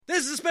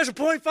This is a special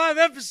 .5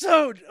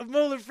 episode of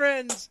Molar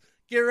Friends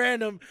Get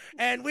Random,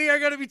 and we are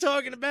going to be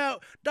talking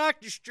about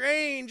Doctor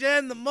Strange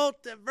and the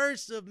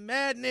Multiverse of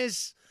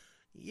Madness.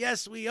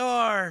 Yes, we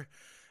are.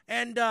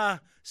 And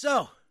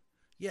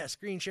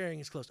screen sharing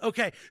is closed.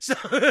 Okay, so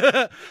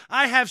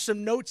I have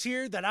some notes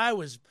here that I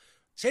was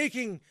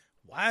taking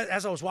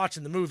as I was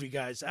watching the movie,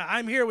 guys.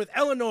 I'm here with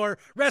Eleanor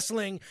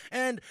Wrestling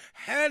and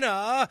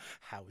Hannah.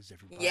 How is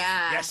everybody?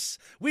 Yeah. Yes.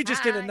 We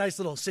just did a nice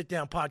little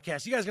sit-down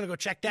podcast. You guys are going to go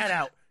check that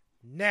out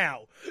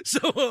now.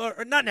 So,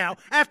 or not now,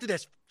 after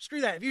this.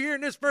 Screw that. If you're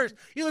hearing this first,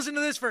 you listen to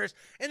this first,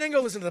 and then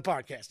go listen to the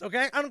podcast,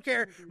 okay? I don't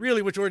care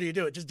really which order you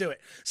do it. Just do it.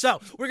 So,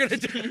 we're going to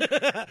do...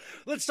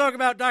 Let's talk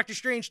about Doctor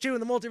Strange 2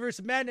 and the Multiverse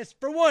of Madness.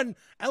 For one,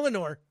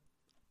 Eleanor,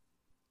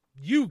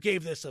 you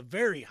gave this a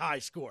very high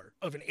score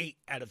of an 8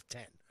 out of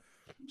 10.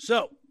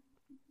 So,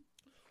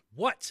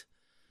 what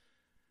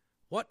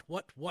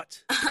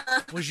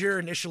was your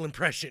initial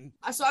impression?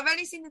 So I've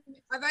only seen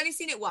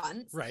it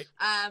once, right?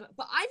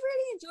 But I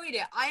really enjoyed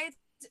it. I had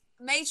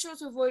made sure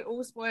to avoid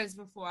all spoilers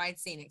before I'd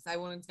seen it because I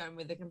wanted to go in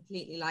with a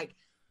completely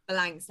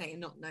blank slate and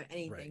not know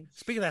anything. Right.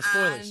 Speaking of that,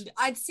 spoilers, and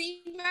I'd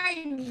seen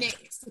very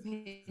mixed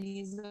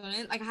opinions on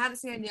it. I hadn't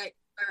seen any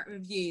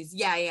reviews.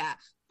 Yeah.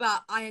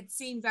 But I had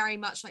seen very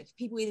much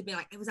people either being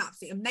it was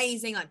absolutely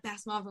amazing,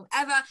 best Marvel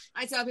ever.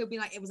 I'd tell people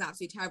being it was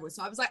absolutely terrible.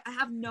 So I was I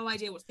have no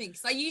idea what to think.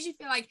 Because I usually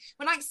feel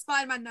when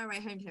Spider-Man No Way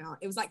Home came out,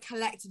 it was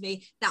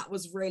collectively that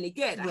was really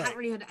good. Right. I hadn't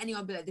really heard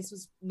anyone be this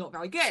was not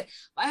very good.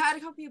 But I heard a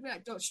couple people be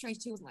Doctor Strange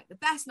 2 wasn't the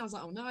best. And I was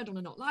oh no, I don't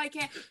want to not like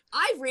it.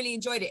 I really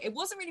enjoyed it. It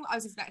wasn't really what I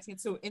was expecting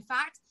at all. In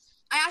fact,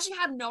 I actually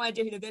had no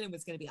idea who the villain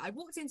was going to be. I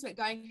walked into it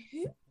going,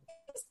 who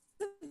is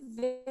the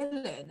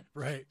villain?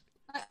 Right.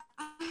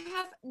 I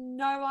have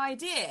no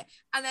idea.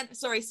 And then,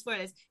 sorry,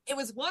 spoilers, it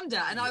was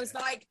Wanda. And I was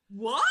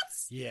what?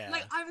 Yeah.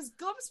 I was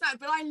gobsmacked,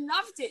 but I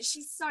loved it.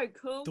 She's so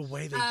cool. The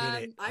way they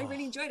did it. I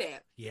really enjoyed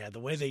it. Yeah, the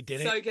way they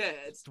did it. So good.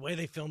 The way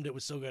they filmed it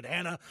was so good.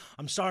 Hannah,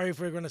 I'm sorry if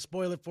we're going to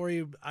spoil it for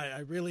you. I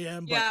really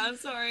am. But yeah, I'm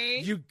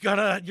sorry. You're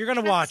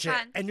gonna watch it.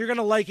 And you're going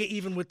to like it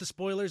even with the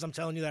spoilers. I'm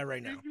telling you that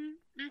right now.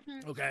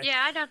 Mm-hmm. Okay.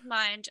 Yeah, I don't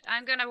mind.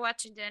 I'm gonna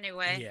watch it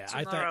anyway. Yeah,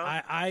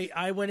 tomorrow.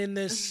 I went in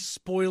this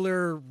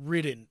spoiler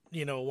ridden,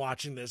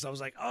 watching this. I was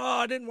like, oh,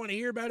 I didn't want to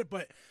hear about it,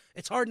 but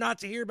it's hard not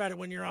to hear about it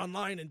when you're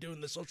online and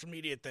doing the social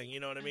media thing. You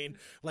know what I mean?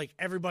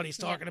 Everybody's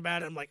talking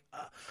about it. I'm like,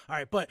 all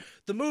right. But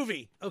the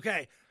movie,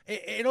 okay,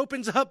 it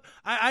opens up.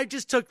 I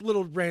just took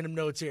little random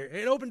notes here.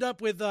 It opened up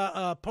with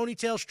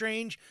Ponytail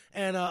Strange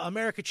and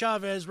America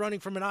Chavez running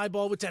from an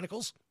eyeball with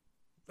tentacles.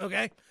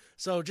 Okay,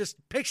 so just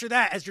picture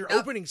that as your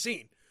opening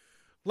scene.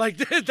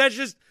 That's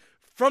just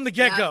from the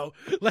get-go.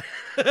 Yep.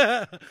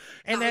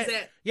 And that was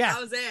it. Yeah.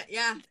 That was it,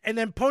 yeah. And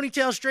then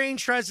Ponytail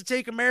Strange tries to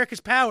take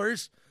America's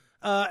powers,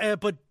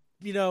 but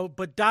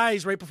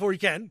dies right before he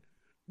can.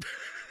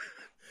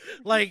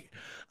 It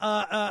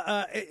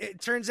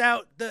turns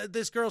out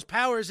this girl's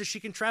powers is she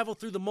can travel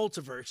through the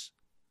multiverse.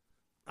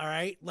 All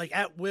right?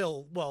 At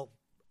will. Well,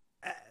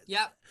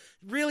 yep.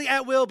 Really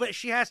at will, but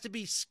she has to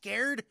be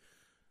scared.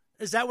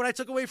 Is that what I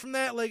took away from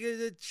that?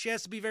 She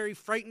has to be very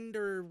frightened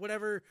or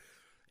whatever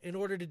in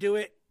order to do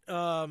it,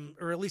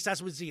 or at least that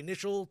was the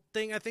initial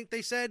thing I think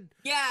they said.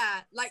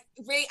 Yeah,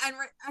 and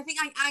I think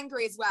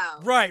angry as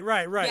well. Right.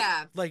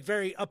 Yeah,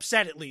 very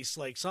upset at least,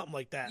 something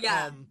like that.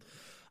 Yeah.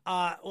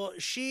 Well,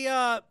 she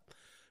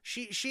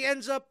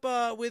ends up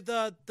with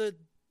the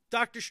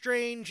Doctor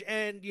Strange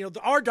and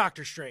our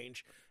Doctor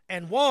Strange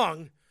and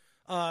Wong,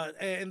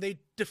 and they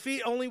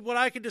defeat only what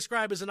I could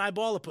describe as an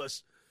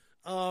eyeballopus.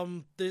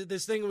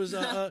 This thing was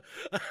a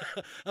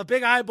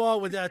big eyeball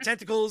with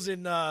tentacles,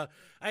 and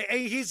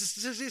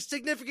he's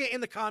significant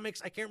in the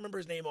comics. I can't remember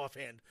his name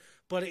offhand,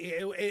 but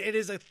it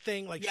is a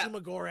thing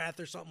Shuma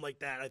Gorath or something like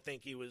that. I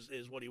think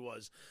is what he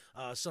was,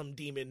 some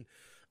demon.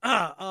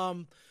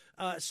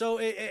 So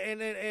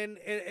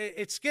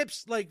it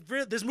skips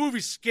this movie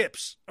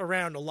skips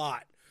around a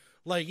lot.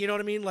 You know what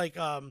I mean?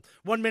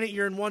 1 minute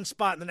you're in one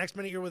spot and the next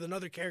minute you're with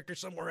another character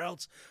somewhere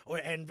else,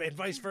 and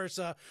vice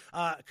versa.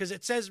 Because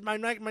it says my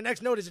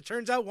next note is it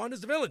turns out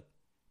Wanda's the villain.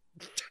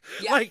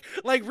 Yeah.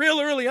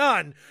 Real early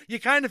on, you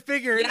kind of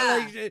figure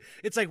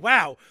it's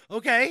wow,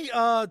 okay.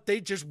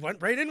 They just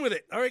went right in with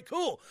it. All right,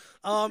 cool.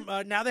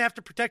 Now they have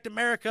to protect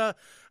America.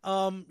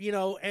 And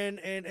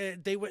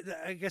they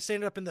I guess they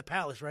ended up in the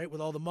palace, right,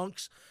 with all the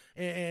monks,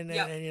 and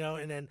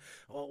then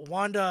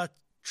Wanda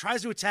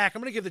tries to attack.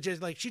 I'm going to give the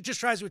gist. She just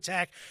tries to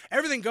attack.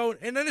 Everything going,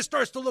 and then it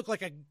starts to look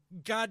like a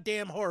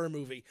goddamn horror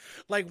movie.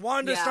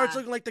 Wanda starts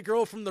looking like the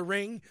girl from The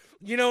Ring.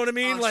 You know what I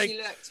mean? She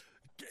looked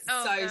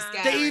so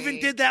scary. They even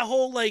did that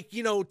whole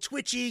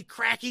twitchy,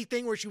 cracky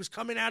thing where she was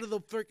coming out of the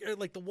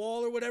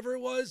wall or whatever it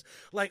was.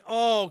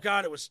 Oh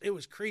god, it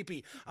was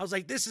creepy. I was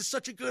like, this is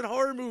such a good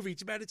horror movie.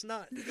 Too bad it's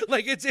not.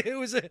 It's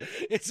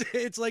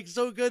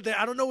so good that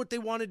I don't know what they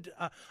wanted.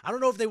 I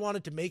don't know if they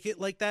wanted to make it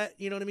like that.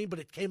 You know what I mean? But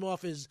it came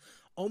off as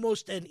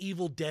almost an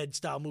Evil Dead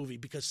style movie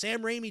because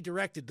Sam Raimi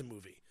directed the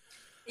movie.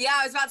 Yeah,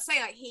 I was about to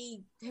say, like,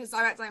 he has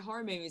directed like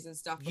horror movies and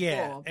stuff before.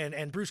 Yeah,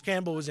 and Bruce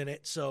Campbell was in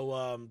it,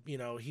 so you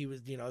know, he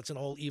was, you know, it's an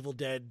whole Evil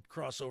Dead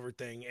crossover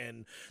thing,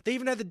 and they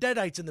even had the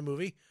Deadites in the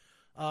movie.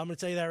 I'm gonna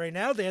tell you that right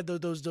now. They had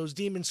those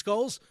demon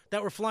skulls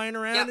that were flying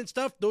around and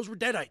stuff. Those were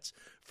Deadites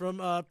from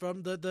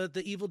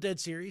the Evil Dead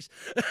series.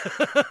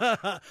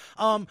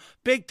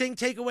 Big thing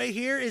takeaway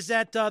here is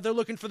that they're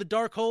looking for the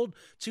Darkhold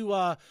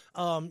to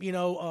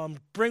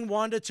bring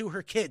Wanda to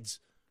her kids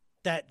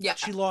that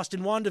she lost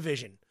in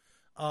WandaVision.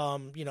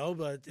 You know,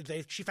 but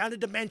she found a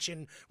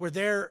dimension where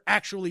they're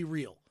actually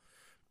real,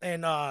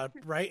 and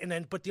right, and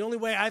then but the only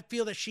way I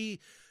feel that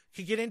she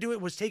could get into it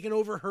was taking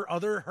over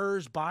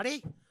her's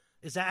body.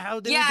 Is that how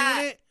they were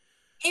doing it?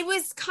 It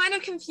was kind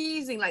of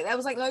confusing. Like there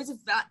was like loads of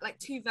like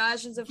two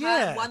versions of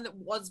her. One that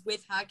was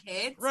with her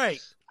kids,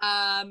 right?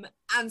 And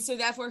so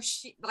therefore,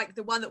 she like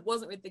the one that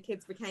wasn't with the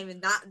kids became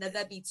in that, and then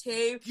there'd be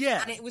two. Yeah,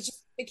 and it was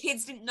just the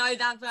kids didn't know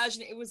that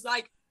version. It was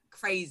like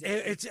crazy.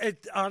 It's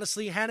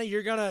honestly,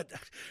 Hannah,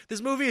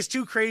 this movie is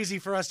too crazy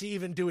for us to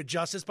even do it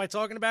justice by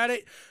talking about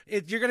it.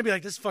 You're gonna be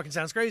like, this fucking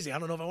sounds crazy. I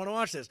don't know if I want to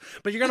watch this,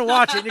 but you're gonna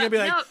watch it and you're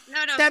gonna be like,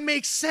 no. That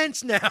makes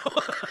sense now.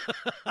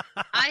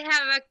 I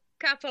have a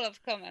couple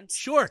of comments.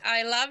 Sure.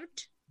 I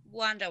loved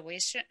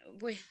WandaVision.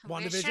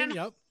 WandaVision,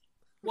 yep.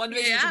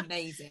 WandaVision is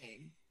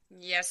amazing.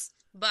 Yes,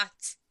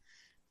 but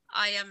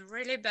I am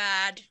really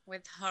bad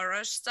with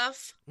horror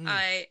stuff.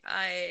 I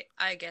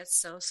get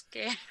so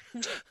scared.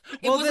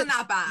 It wasn't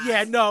that bad.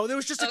 Yeah, no, there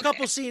was just a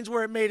couple scenes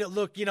where it made it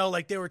look, you know,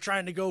 like they were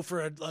trying to go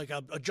for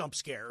a jump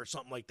scare or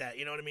something like that.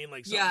 You know what I mean?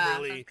 Like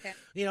something really,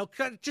 you know,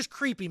 kind of just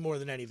creepy more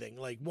than anything.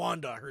 Like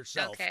Wanda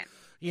herself. Okay.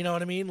 You know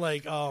what I mean?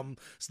 Like, so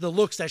the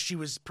looks that she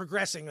was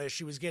progressing, as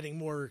she was getting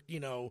more,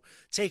 you know,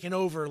 taken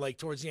over, like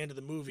towards the end of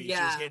the movie, she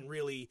was getting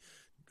really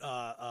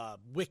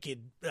wicked,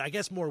 I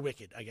guess more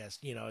wicked, I guess,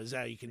 you know, is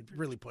how you can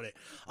really put it.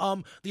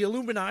 The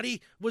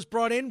Illuminati was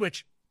brought in,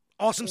 which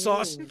awesome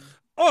sauce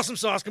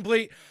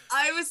complete.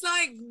 I was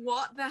like,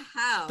 what the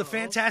hell? The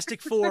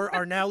Fantastic Four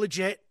are now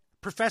legit.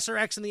 Professor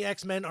X and the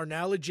X-Men are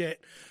now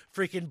legit.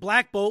 Freaking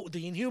Black Bolt,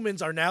 the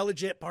Inhumans are now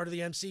legit part of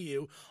the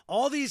MCU.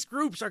 All these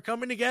groups are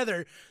coming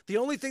together. The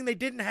only thing they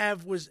didn't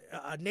have was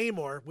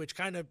Namor, which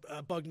kind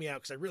of bugged me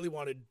out because I really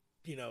wanted,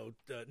 you know,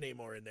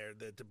 Namor in there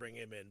to bring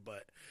him in,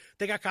 but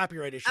they got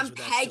copyright issues with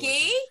that. And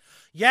Peggy?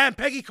 Yeah, and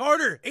Peggy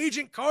Carter,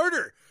 Agent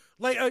Carter.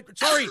 Like,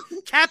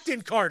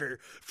 Captain Carter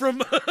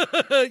from,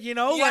 you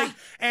know, like,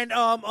 and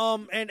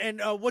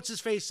what's his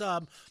face?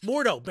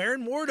 Mordo,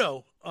 Baron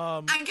Mordo.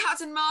 And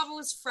Captain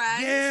Marvel's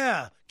friend.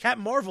 Yeah,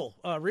 Captain Marvel,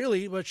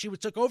 really, but she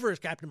took over as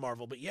Captain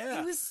Marvel, but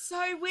yeah. It was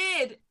so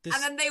weird.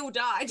 And then they all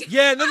died.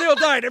 Yeah, and then they all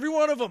died, every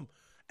one of them.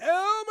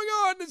 Oh my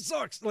God, this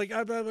sucks. Like,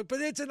 but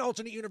it's an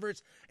alternate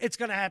universe. It's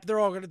gonna happen. They're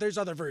all gonna. There's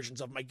other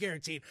versions of them, I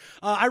guaranteed.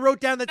 I wrote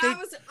down that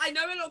I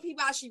know a lot of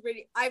people actually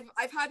really.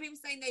 I've heard people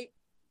saying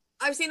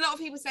I've seen a lot of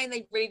people saying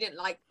they really didn't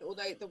like,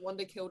 although the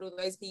Wanda killed all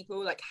those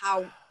people, like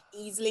how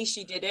easily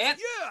she did it.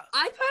 Yeah.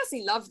 I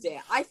personally loved it.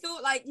 I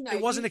thought, like, you know,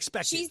 it wasn't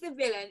expected. She's the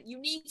villain. You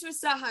need to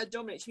assert her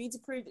dominance. You need to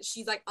prove that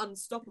she's like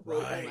unstoppable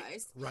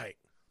almost. Right.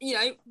 You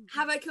know,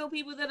 have her kill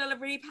people that are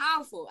really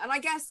powerful. And I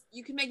guess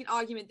you can make an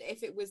argument that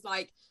if it was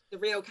like the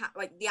real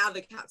like the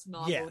other Captain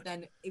Marvel,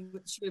 then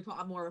she would put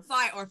up more of a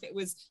fight, or if it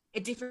was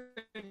a different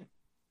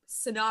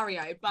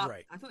scenario, but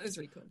I thought it was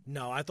really cool.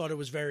 No, I thought it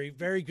was very,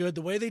 very good.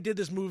 The way they did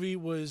this movie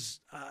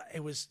was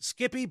it was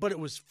skippy, but it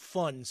was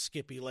fun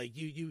skippy. Like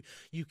you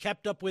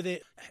kept up with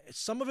it.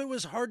 Some of it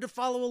was hard to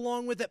follow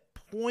along with at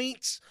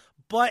points,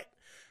 but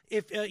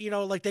if you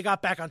know, like they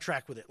got back on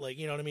track with it, like,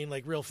 you know what I mean,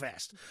 like real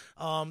fast.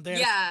 You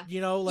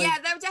know, like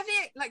there were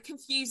definitely like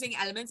confusing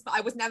elements, but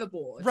I was never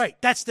bored.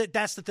 Right, that's the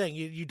thing.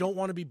 You don't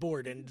want to be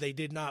bored, and they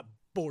did not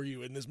bore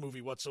you in this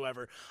movie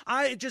whatsoever.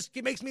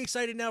 It makes me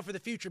excited now for the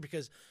future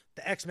because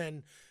the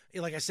X-Men,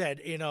 like I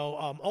said, you know,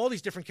 all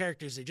these different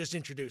characters they just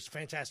introduced,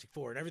 Fantastic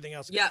Four and everything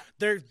else. Yeah,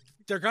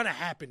 they're gonna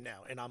happen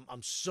now, and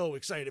I'm so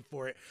excited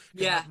for it.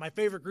 Yeah, my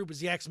favorite group is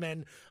the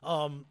X-Men.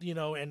 You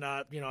know, and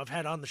you know, I've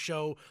had on the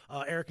show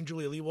Eric and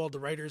Julia Lewald, the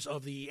writers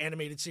of the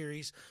animated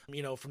series,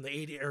 you know, from the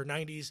 80s or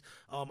 90s,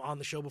 on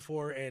the show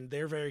before, and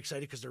they're very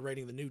excited because they're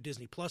writing the new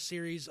Disney Plus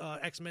series,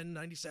 X-Men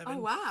 '97. Oh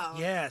wow!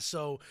 Yeah,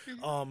 so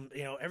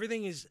you know,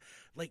 everything is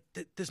like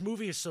this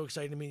movie is so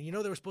exciting. I mean, you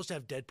know, they were supposed to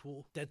have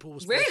Deadpool. Deadpool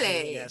was supposed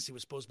really yes, he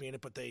was supposed to be in it,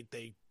 but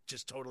they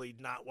just totally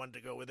not wanted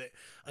to go with it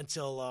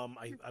until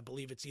I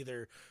believe it's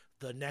either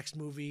the next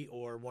movie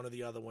or one of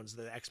the other ones,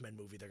 the X-Men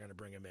movie, they're going to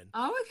bring him in.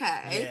 Oh,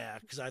 okay. Yeah,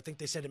 because I think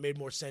they said it made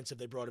more sense if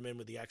they brought him in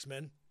with the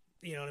X-Men.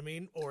 You know what I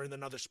mean? Or in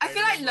another Spider-Man I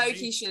feel like movie.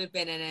 Loki should have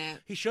been in it.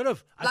 He should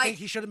have. I think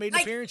he should have made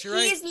an appearance. You're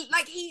right.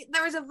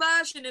 There is a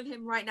version of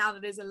him right now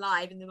that is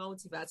alive in the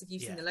multiverse. If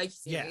you've seen the Loki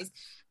series,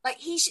 like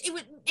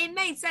it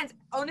made sense.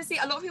 Honestly,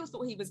 a lot of people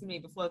thought he was going to be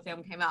before the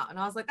film came out, and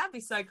I was like, that'd be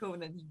so cool,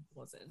 and then he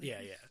wasn't. Yeah.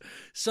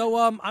 So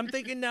I'm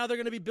thinking now they're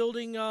going to be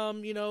building,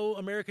 you know,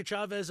 America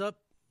Chavez up,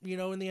 you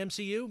know, in the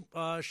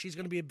MCU. She's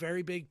going to be a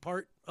very big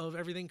part of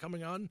everything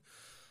coming on.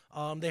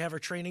 They have her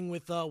training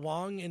with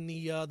Wong and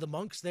the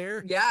monks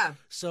there. Yeah.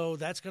 So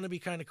that's going to be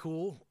kind of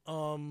cool.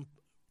 I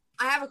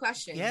have a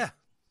question. Yeah.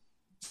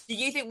 Do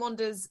you think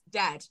Wanda's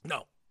dead?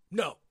 No.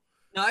 No?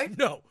 No.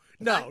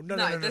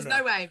 There's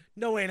no way.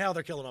 No way in hell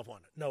they're killing off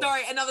Wanda. No way.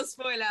 Sorry, another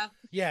spoiler.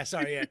 Yeah,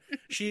 sorry, yeah.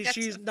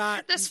 She's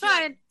not. That's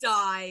fine.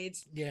 Died.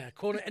 Yeah,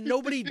 and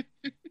nobody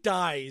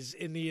dies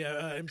in the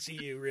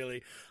MCU,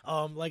 really.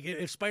 Like,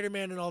 if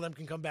Spider-Man and all them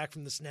can come back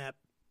from the snap,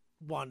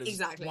 Wanda's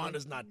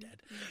not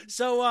dead.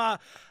 So, all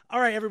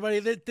right, everybody,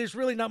 there's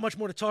really not much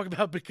more to talk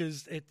about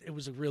because it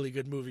was a really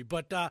good movie.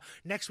 But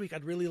next week,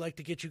 I'd really like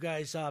to get you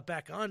guys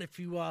back on. If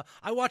you,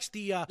 I watched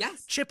the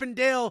Chip and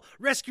Dale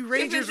Rescue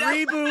Rangers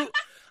reboot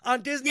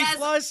on Disney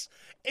Plus.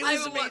 It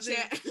was amazing.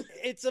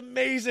 It's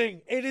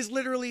amazing. It is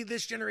literally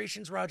this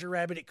generation's Roger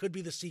Rabbit. It could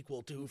be the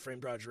sequel to Who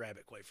Framed Roger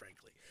Rabbit, quite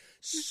frankly.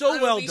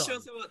 So well done. Be sure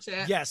to watch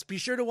it. Yes, be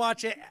sure to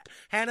watch it.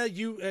 Hannah,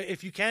 you,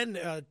 if you can,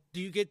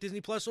 do you get Disney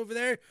Plus over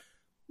there?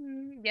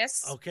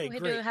 Yes. Okay, we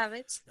great. do have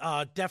it.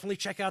 Definitely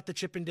check out the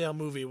Chip and Dale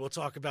movie. We'll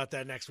talk about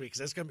that next week because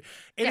that's gonna be.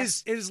 It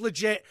is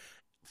legit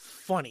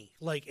funny.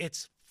 Like,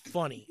 it's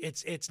funny.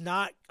 It's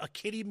not a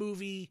kiddie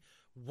movie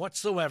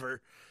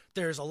whatsoever.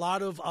 There's a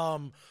lot of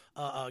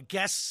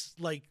guests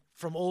like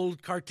from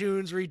old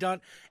cartoons redone.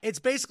 It's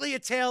basically a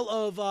tale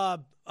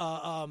of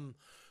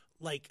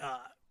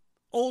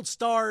old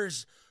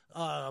stars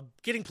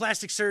getting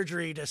plastic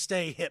surgery to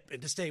stay hip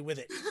and to stay with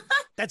it.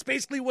 That's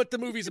basically what the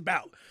movie's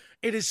about.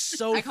 It is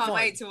so I can't fun.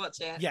 wait to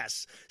watch it.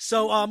 Yes.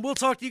 So we'll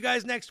talk to you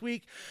guys next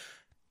week.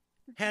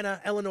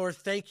 Hannah, Eleanor,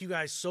 thank you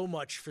guys so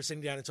much for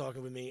sitting down and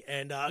talking with me.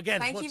 And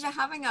again, thank you for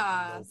having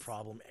us. No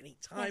problem.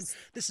 Anytime. Yes.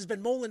 This has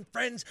been Mole and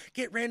Friends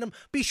Get Random.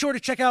 Be sure to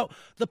check out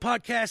the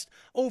podcast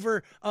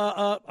over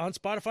on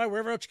Spotify,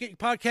 wherever else you get your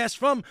podcasts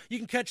from. You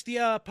can catch the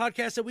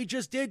podcast that we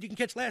just did. You can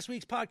catch last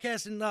week's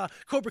podcast in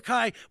Cobra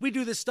Kai. We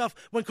do this stuff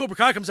when Cobra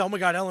Kai comes out. Oh my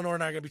God, Eleanor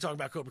and I are going to be talking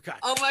about Cobra Kai.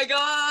 Oh my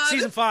God.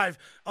 Season 5.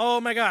 Oh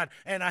my God.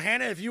 And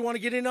Hannah, if you want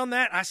to get in on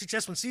that, I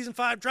suggest when Season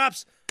 5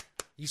 drops,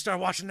 you start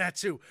watching that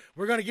too.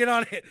 We're gonna get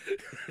on it.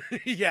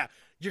 Yeah,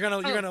 you're gonna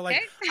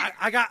like.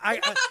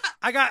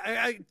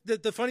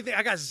 The funny thing,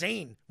 I got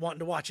Zane wanting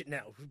to watch it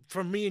now.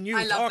 From me and you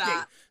I love talking,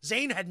 that.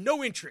 Zane had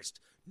no interest,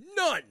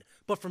 none.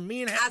 But from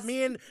me and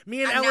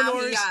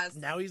Eleanor,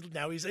 now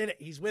he's in it.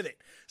 He's with it.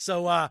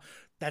 So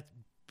that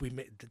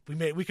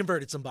we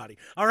converted somebody.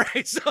 All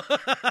right. So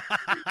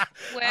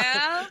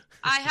well,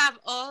 I have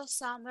all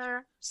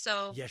summer,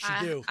 so yes,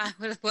 you do. I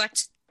will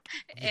watch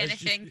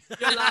anything.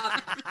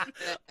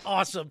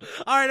 Awesome.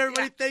 All right,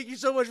 everybody. Yeah. Thank you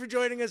so much for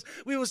joining us.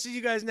 We will see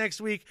you guys next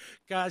week.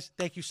 Guys,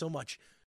 thank you so much.